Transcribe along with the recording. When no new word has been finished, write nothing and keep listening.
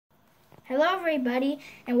Hello everybody,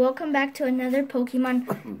 and welcome back to another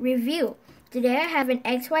Pokemon review. Today I have an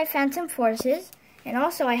XY Phantom Forces, and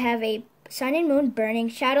also I have a Sun and Moon Burning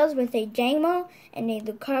Shadows with a Jangmo and a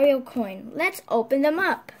Lucario coin. Let's open them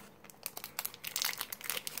up.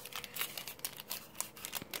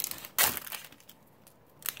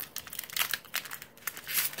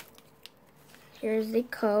 Here's the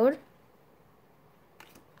code.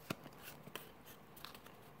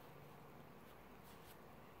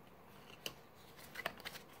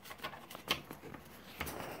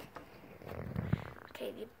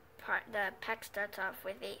 The pack starts off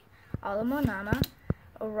with a Alomonama,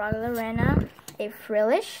 a Raglarena, a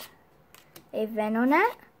Frillish, a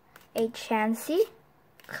Venonat, a Chansey,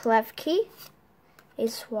 Klefki, a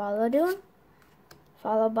Swallow,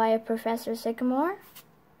 followed by a Professor Sycamore,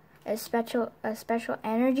 a special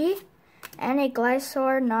energy, and a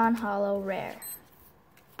Glysaur non-holo rare.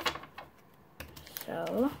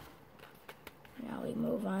 So now we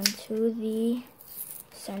move on to the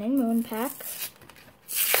Sun and Moon pack.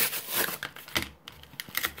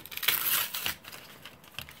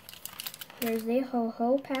 Here's the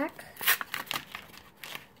Ho-Ho pack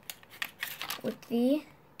with the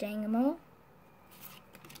Jangmo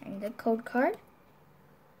and the code card.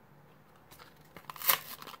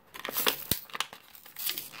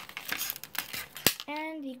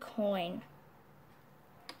 And the coin.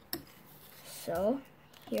 So,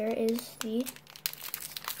 here is the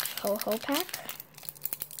Ho-Ho pack.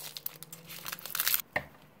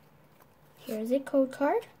 Here's a code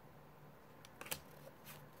card.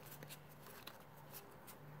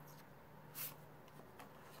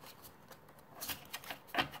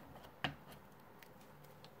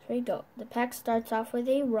 Here we go. The pack starts off with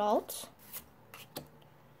a Ralt,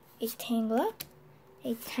 a Tangela,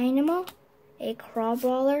 a Tynamo, a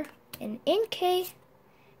Crabrawler, an Inkay,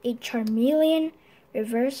 a Charmeleon,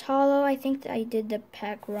 Reverse Holo, I think I did the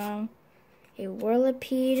pack wrong, a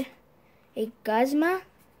Whirlipede, a Guzma,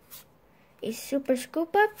 a Super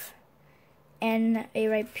Scoop Up, and a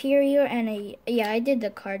Rhyperior, and I did the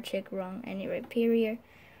card trick wrong, and a Rhyperior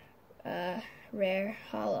Rare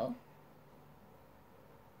Holo.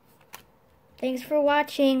 Thanks for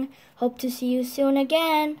watching. Hope to see you soon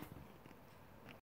again.